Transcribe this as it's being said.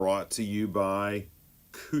brought to you by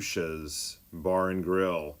Kusha's Bar and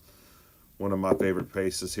Grill, one of my favorite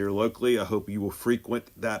places here locally. I hope you will frequent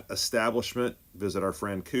that establishment. Visit our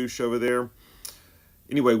friend Kush over there.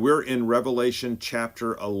 Anyway, we're in Revelation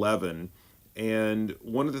chapter 11. And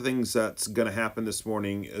one of the things that's going to happen this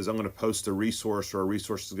morning is I'm going to post a resource, or a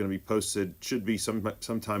resource is going to be posted, should be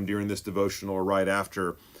sometime during this devotional or right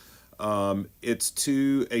after. It's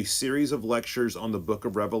to a series of lectures on the book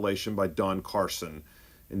of Revelation by Don Carson.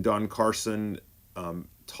 And Don Carson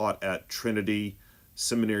taught at Trinity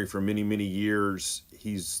Seminary for many, many years.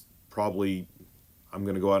 He's probably, I'm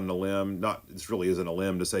going to go out on a limb, this really isn't a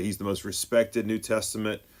limb to say he's the most respected New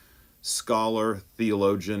Testament scholar,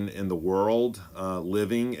 theologian in the world,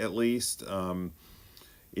 living at least.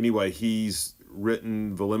 Anyway, he's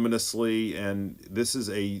written voluminously, and this is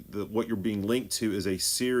what you're being linked to is a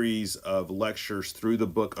series of lectures through the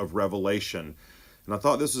book of Revelation. And I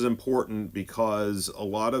thought this was important because a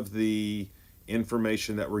lot of the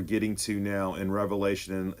information that we're getting to now in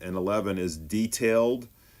Revelation and 11 is detailed.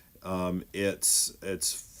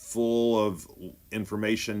 It's full of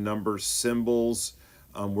information, numbers, symbols.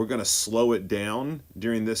 We're going to slow it down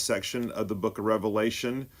during this section of the book of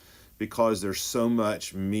Revelation because there's so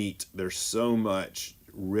much meat, there's so much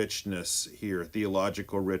richness here,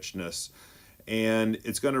 theological richness. And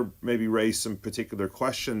it's going to maybe raise some particular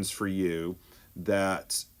questions for you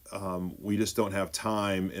that we just don't have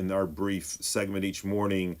time in our brief segment each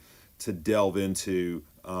morning to delve into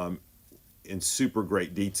in super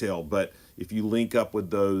great detail. But if you link up with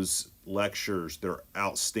those lectures, they're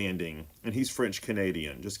outstanding. And he's French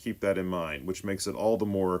Canadian, just keep that in mind, which makes it all the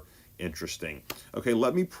more interesting. Okay,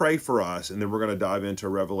 let me pray for us, and then we're going to dive into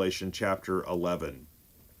Revelation chapter 11.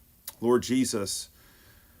 Lord Jesus,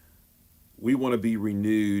 we want to be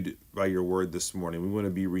renewed by your word this morning. We want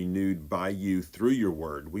to be renewed by you through your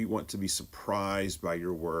word. We want to be surprised by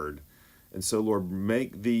your word. And so, Lord,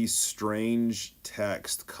 make these strange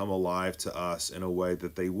texts come alive to us in a way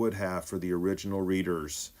that they would have for the original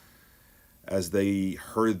readers as they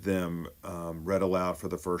heard them read aloud for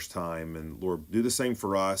the first time. And Lord, do the same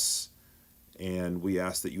for us. And we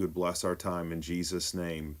ask that you would bless our time in Jesus'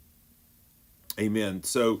 name. Amen.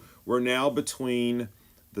 So we're now between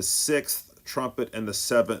the sixth trumpet and the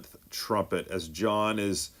seventh trumpet as John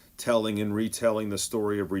is telling and retelling the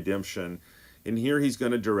story of redemption. And here he's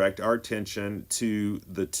going to direct our attention to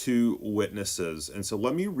the two witnesses. And so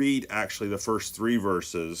let me read actually the first three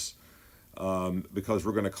verses because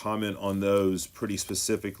we're going to comment on those pretty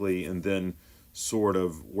specifically and then sort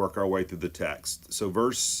of work our way through the text. So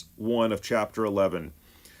verse 1 of chapter 11,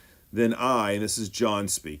 then I, and this is John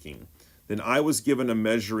speaking, then I was given a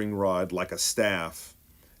measuring rod like a staff,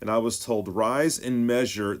 and I was told, rise and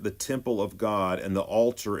measure the temple of God and the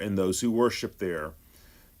altar and those who worship there.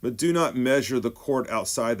 But do not measure the court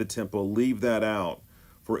outside the temple. Leave that out,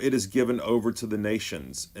 for it is given over to the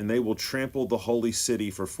nations, and they will trample the holy city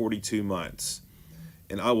for 42 months.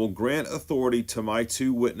 And I will grant authority to my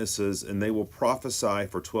two witnesses, and they will prophesy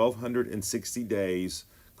for 1,260 days,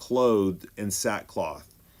 clothed in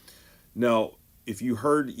sackcloth. Now, if you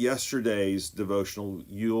heard yesterday's devotional,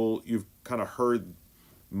 you've kind of heard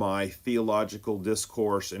my theological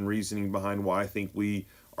discourse and reasoning behind why I think we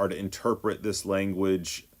are to interpret this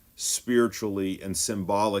language spiritually and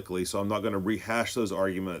symbolically. So I'm not going to rehash those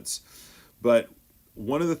arguments. But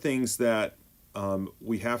one of the things that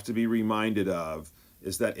we have to be reminded of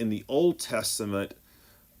is that in the Old Testament,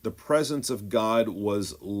 the presence of God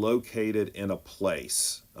was located in a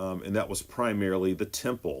place, and that was primarily the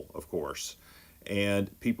temple, of course.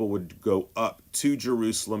 And people would go up to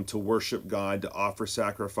Jerusalem to worship God, to offer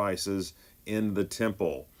sacrifices in the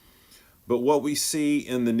temple. But what we see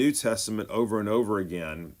in the New Testament over and over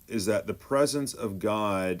again is that the presence of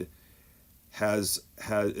God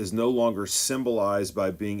is no longer symbolized by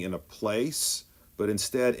being in a place, but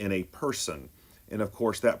instead in a person. And of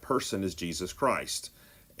course, that person is Jesus Christ.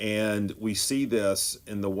 And we see this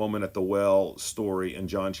in the woman at the well story in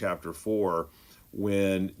John chapter 4,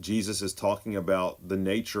 when Jesus is talking about the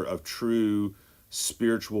nature of true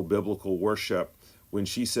spiritual biblical worship. When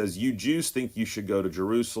she says, you Jews think you should go to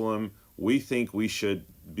Jerusalem, we think we should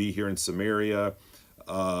be here in Samaria.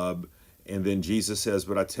 And then Jesus says,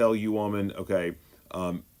 but I tell you, woman, okay,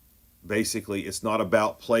 basically it's not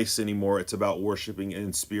about place anymore. It's about worshiping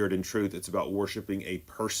in spirit and truth. It's about worshiping a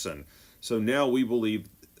person. So now we believe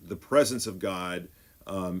the presence of God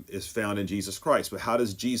is found in Jesus Christ. But how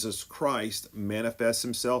does Jesus Christ manifest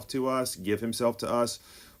himself to us, give himself to us?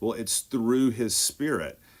 Well, it's through his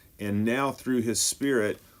Spirit. And now through his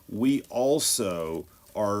Spirit, we also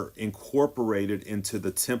are incorporated into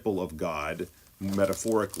the temple of God,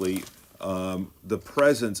 metaphorically, the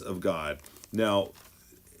presence of God. Now,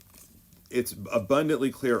 it's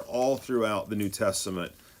abundantly clear all throughout the New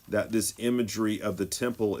Testament that this imagery of the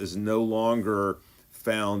temple is no longer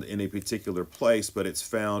found in a particular place, but it's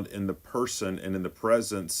found in the person and in the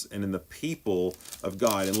presence and in the people of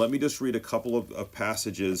God. And let me just read a couple of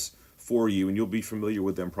passages for you, and you'll be familiar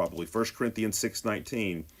with them probably. 1 Corinthians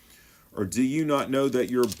 6:19. Or do you not know that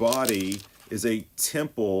your body is a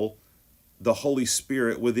temple, the Holy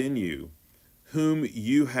Spirit within you, whom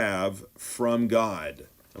you have from God?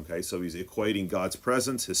 Okay, so he's equating God's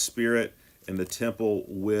presence, his spirit, and the temple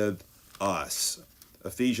with us.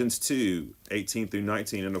 Ephesians 2:18 through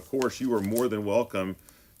 19. And of course, you are more than welcome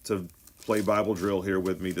to play Bible drill here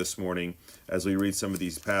with me this morning as we read some of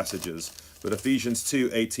these passages. But Ephesians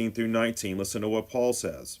 2:18 through 19, listen to what Paul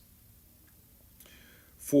says.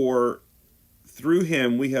 For through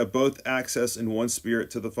him we have both access in one spirit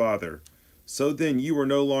to the Father. So then you are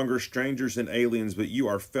no longer strangers and aliens, but you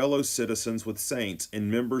are fellow citizens with saints and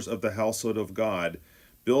members of the household of God,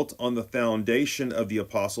 built on the foundation of the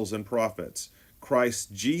apostles and prophets,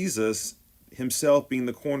 Christ Jesus himself being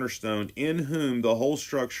the cornerstone, in whom the whole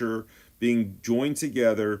structure being joined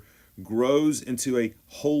together grows into a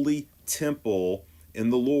holy temple in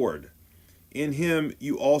the Lord. In him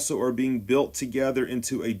you also are being built together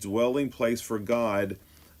into a dwelling place for God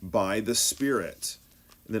by the Spirit.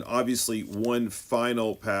 And then obviously one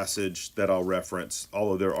final passage that I'll reference,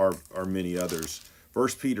 although there are many others.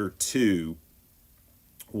 1 Peter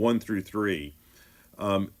 2:1 through 3.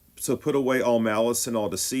 So put away all malice and all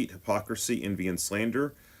deceit, hypocrisy, envy, and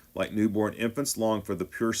slander. Like newborn infants, long for the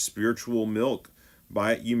pure spiritual milk.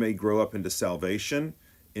 By it you may grow up into salvation.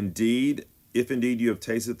 Indeed, if indeed you have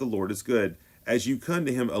tasted the Lord is good, as you come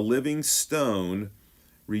to him a living stone,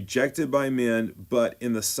 rejected by men, but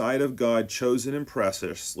in the sight of God chosen and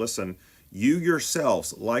precious. Listen, you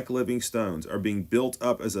yourselves, like living stones, are being built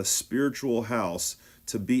up as a spiritual house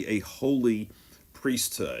to be a holy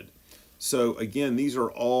priesthood. So again,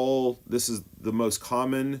 this is the most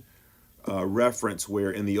common reference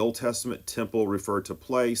where in the Old Testament temple referred to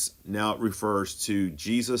place. Now it refers to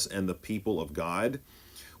Jesus and the people of God,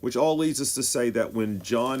 which all leads us to say that when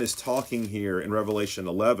John is talking here in Revelation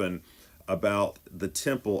 11 about the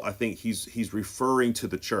temple, I think he's referring to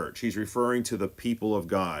the church. He's referring to the people of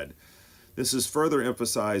God. This is further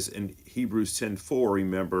emphasized in Hebrews 10:4,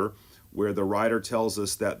 remember, where the writer tells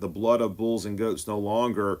us that the blood of bulls and goats no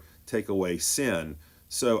longer take away sin.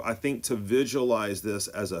 So I think to visualize this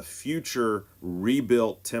as a future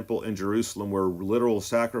rebuilt temple in Jerusalem where literal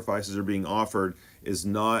sacrifices are being offered is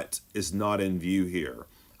not in view here.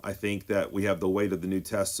 I think that we have the weight of the New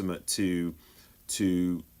Testament to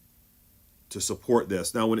support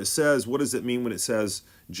this. Now, when it says, what does it mean when it says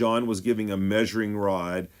John was giving a measuring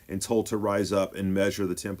rod and told to rise up and measure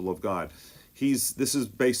the temple of God? This is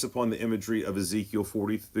based upon the imagery of Ezekiel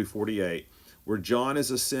 40 through 48, where John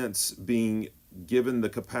is, in a sense, being given the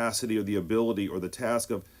capacity or the ability or the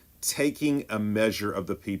task of taking a measure of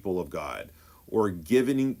the people of God, or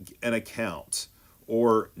giving an account,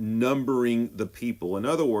 or numbering the people. In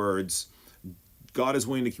other words, God is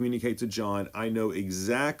willing to communicate to John, I know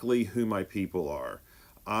exactly who my people are.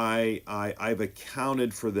 I've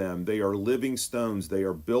accounted for them. They are living stones. They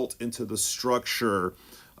are built into the structure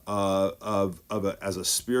as a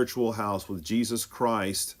spiritual house with Jesus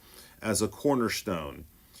Christ as a cornerstone.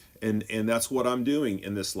 And that's what I'm doing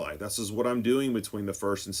in this life. This is what I'm doing between the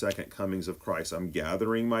first and second comings of Christ. I'm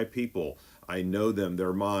gathering my people. I know them.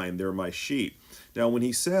 They're mine. They're my sheep. Now, when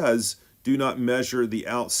he says, do not measure the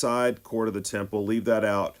outside court of the temple, leave that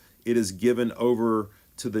out. It is given over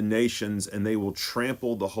to the nations, and they will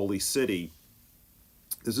trample the holy city.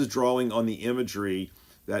 This is drawing on the imagery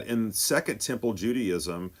that in Second Temple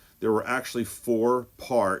Judaism, there were actually 4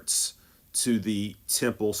 parts to the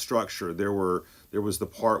temple structure. There was the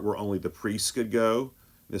part where only the priests could go.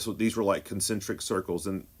 These were like concentric circles,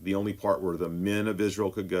 and the only part where the men of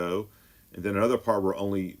Israel could go, and then another part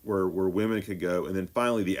where women could go, and then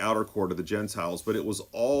finally the outer court of the Gentiles. But it was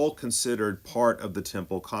all considered part of the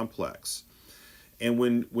temple complex. And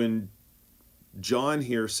when John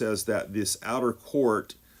here says that this outer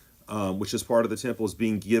court, which is part of the temple, is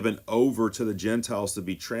being given over to the Gentiles to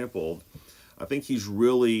be trampled, I think he's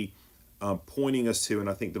really pointing us to, and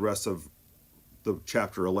I think the rest of the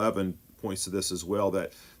chapter 11 points to this as well,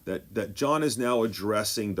 that John is now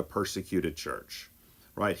addressing the persecuted church,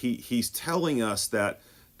 right? He's telling us that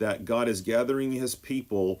God is gathering his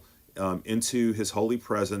people into his holy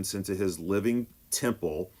presence, into his living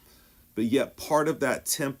temple, but yet part of that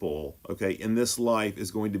temple, okay, in this life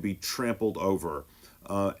is going to be trampled over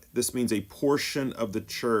This means a portion of the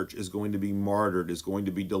church is going to be martyred, is going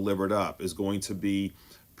to be delivered up, is going to be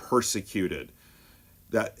persecuted.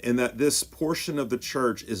 That this portion of the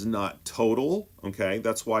church is not total. Okay,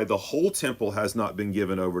 that's why the whole temple has not been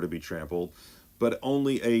given over to be trampled, but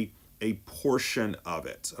only a portion of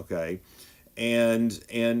it. Okay, and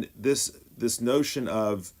this notion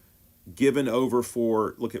of given over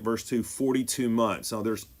for, look at verse 2, 42 months. Now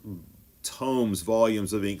there's tomes,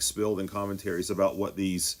 volumes of ink spilled in commentaries about what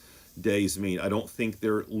these days mean. I don't think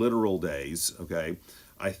they're literal days, okay?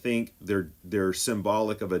 I think they're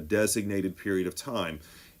symbolic of a designated period of time.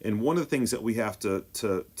 And one of the things that we have to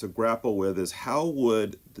grapple with is how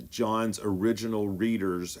would John's original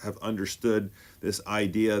readers have understood this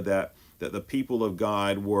idea that the people of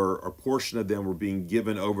God were, a portion of them were being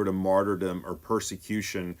given over to martyrdom or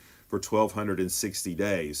persecution for 1,260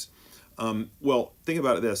 days. Well, think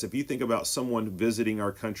about it this. If you think about someone visiting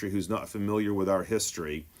our country who's not familiar with our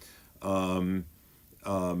history, and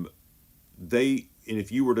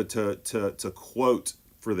if you were to quote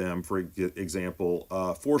for them, for example,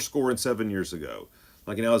 7 years ago,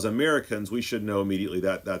 like now as Americans, we should know immediately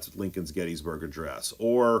that that's Lincoln's Gettysburg Address,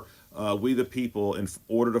 or we the people, in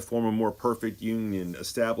order to form a more perfect union,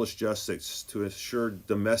 establish justice to assure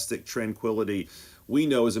domestic tranquility. We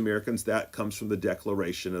know as Americans that comes from the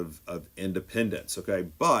Declaration of Independence, okay?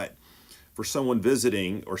 But for someone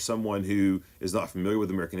visiting or someone who is not familiar with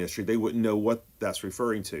American history, they wouldn't know what that's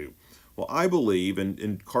referring to. Well, I believe,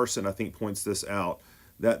 and Carson, I think, points this out,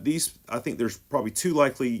 that I think there's probably two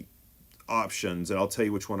likely options, and I'll tell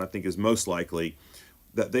you which one I think is most likely,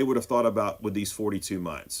 that they would have thought about with these 42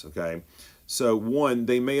 months, okay? So one,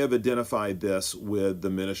 they may have identified this with the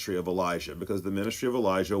ministry of Elijah, because the ministry of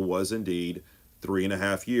Elijah was indeed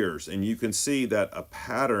 3.5 years. And you can see that a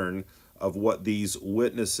pattern of what these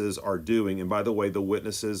witnesses are doing, and by the way, the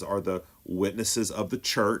witnesses are the witnesses of the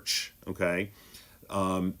church, okay?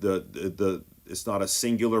 It's not a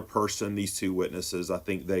singular person, these two witnesses. I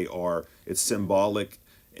think it's symbolic,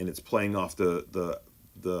 and it's playing off the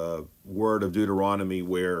word of Deuteronomy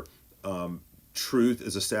where truth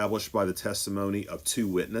is established by the testimony of two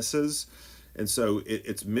witnesses. And so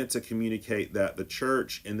it's meant to communicate that the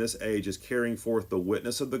church in this age is carrying forth the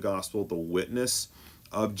witness of the gospel, the witness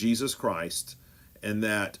of Jesus Christ, and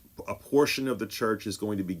that a portion of the church is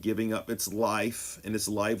going to be giving up its life and its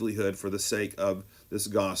livelihood for the sake of this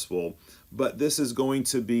gospel. But this is going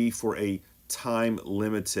to be for a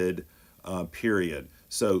time-limited period.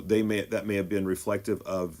 So that may have been reflective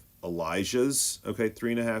of Elijah's,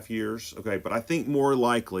 3.5 years, But I think more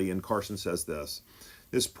likely, and Carson says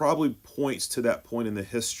this probably points to that point in the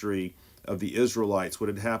history of the Israelites, what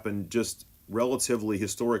had happened just relatively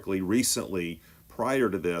historically recently prior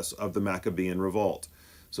to this, of the Maccabean revolt.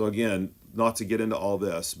 So again, not to get into all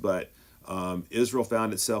this, but Israel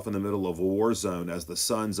found itself in the middle of a war zone as the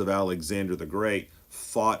sons of Alexander the Great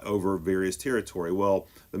fought over various territory. Well,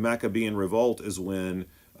 the Maccabean revolt is when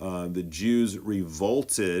the Jews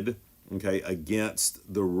revolted,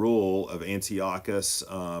 against the rule of Antiochus,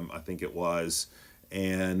 I think it was,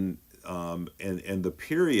 and the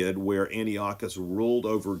period where Antiochus ruled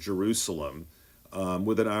over Jerusalem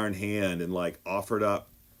with an iron hand and offered up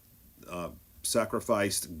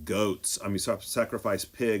sacrificed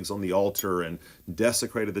pigs on the altar and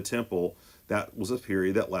desecrated the temple. That was a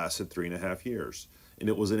period that lasted 3.5 years. And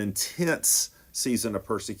it was an intense season of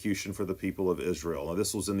persecution for the people of Israel. Now,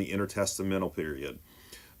 this was in the intertestamental period,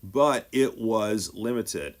 but it was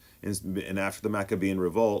limited. And after the Maccabean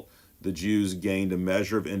revolt, the Jews gained a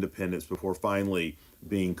measure of independence before finally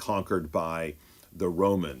being conquered by the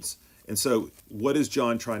Romans. And so what is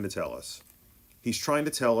John trying to tell us? He's trying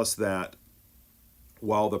to tell us that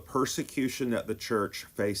while the persecution that the church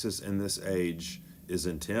faces in this age is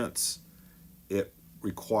intense, it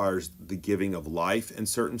requires the giving of life in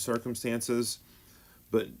certain circumstances,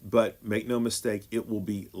 but make no mistake, it will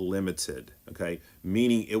be limited,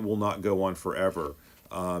 Meaning it will not go on forever.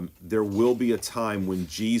 There will be a time when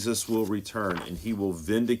Jesus will return and he will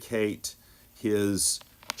vindicate his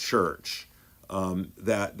church.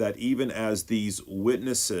 That even as these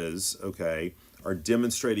witnesses, are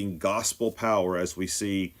demonstrating gospel power, as we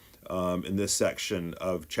see in this section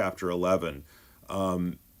of chapter 11,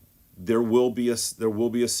 there will be a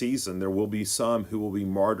season. There will be some who will be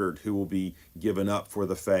martyred, who will be given up for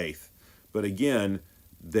the faith. But again,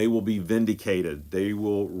 they will be vindicated. They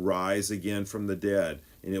will rise again from the dead.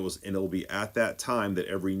 And it will be at that time that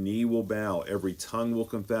every knee will bow, every tongue will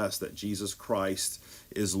confess that Jesus Christ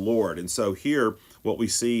is Lord. And so here, what we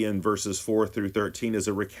see in verses 4 through 13 is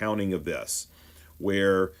a recounting of this,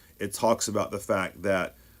 where it talks about the fact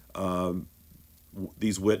that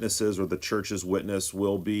these witnesses, or the church's witness,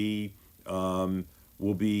 will be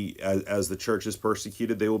as the church is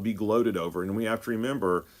persecuted, they will be gloated over. And we have to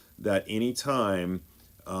remember that any time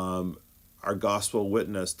our gospel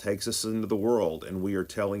witness takes us into the world and we are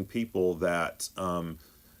telling people that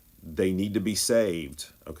they need to be saved,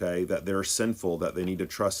 okay, that they're sinful, that they need to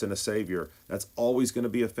trust in a Savior, that's always going to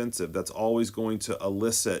be offensive. That's always going to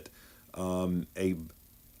elicit a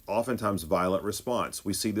oftentimes violent response.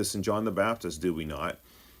 We see this in John the Baptist, do we not?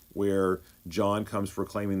 Where John comes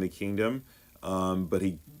proclaiming the kingdom, but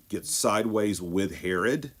he gets sideways with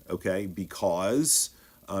Herod, okay, because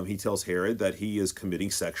he tells Herod that he is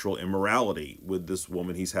committing sexual immorality with this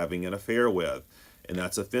woman he's having an affair with. And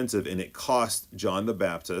that's offensive, and it cost John the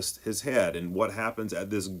Baptist his head. And what happens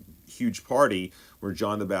at this huge party where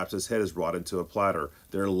John the Baptist's head is brought into a platter?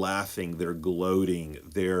 They're laughing, they're gloating,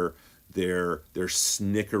 they're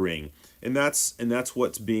snickering, and that's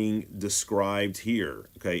what's being described here,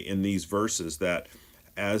 okay, in these verses, that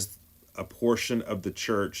as a portion of the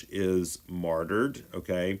church is martyred,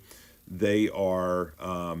 okay, they are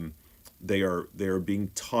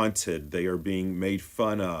being taunted, they are being made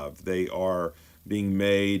fun of, they are being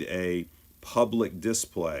made a public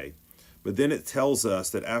display. But then it tells us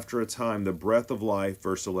that after a time, the breath of life,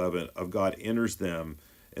 verse 11, of God enters them,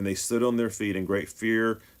 and they stood on their feet, and great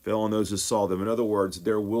fear fell on those who saw them. In other words,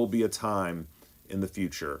 there will be a time in the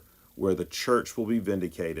future where the church will be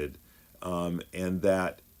vindicated, and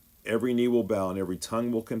that every knee will bow and every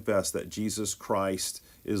tongue will confess that Jesus Christ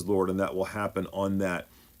is Lord, and that will happen on that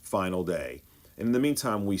final day. And in the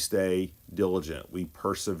meantime, we stay diligent, we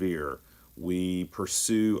persevere, we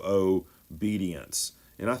pursue obedience.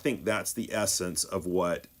 And I think that's the essence of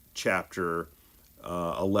what chapter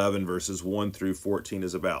 11 verses 1 through 14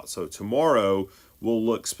 is about. So tomorrow we'll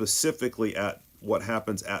look specifically at what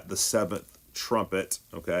happens at the seventh trumpet,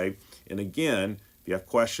 okay? And again, if you have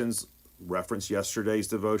questions, reference yesterday's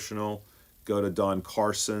devotional, go to Don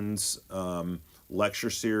Carson's lecture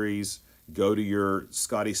series, go to your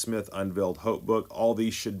Scotty Smith Unveiled Hope book. All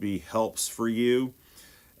these should be helps for you.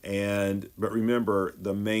 But remember,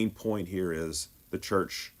 the main point here is the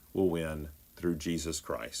church will win through Jesus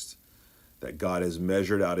Christ. That God has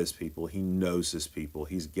measured out his people. He knows his people.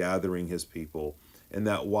 He's gathering his people. And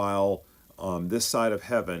that while this side of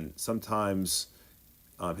heaven, sometimes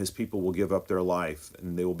his people will give up their life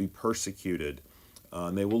and they will be persecuted.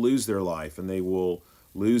 And they will lose their life and they will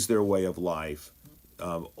lose their way of life.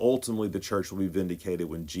 Ultimately, the church will be vindicated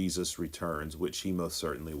when Jesus returns, which he most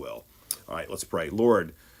certainly will. All right, let's pray.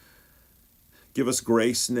 Lord, give us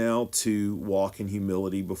grace now to walk in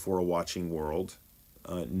humility before a watching world,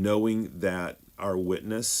 knowing that our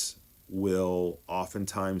witness will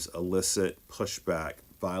oftentimes elicit pushback,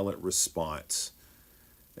 violent response,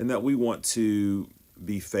 and that we want to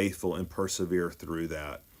be faithful and persevere through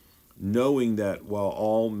that, knowing that while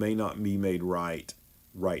all may not be made right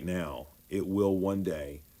now, it will one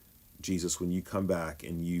day. Jesus, when you come back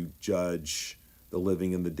and you judge the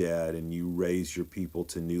living and the dead, and you raise your people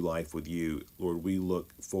to new life with you, Lord, we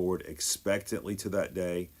look forward expectantly to that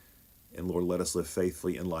day. And Lord, let us live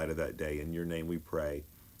faithfully in light of that day. In your name we pray.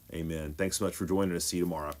 Amen. Thanks so much for joining us. See you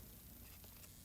tomorrow.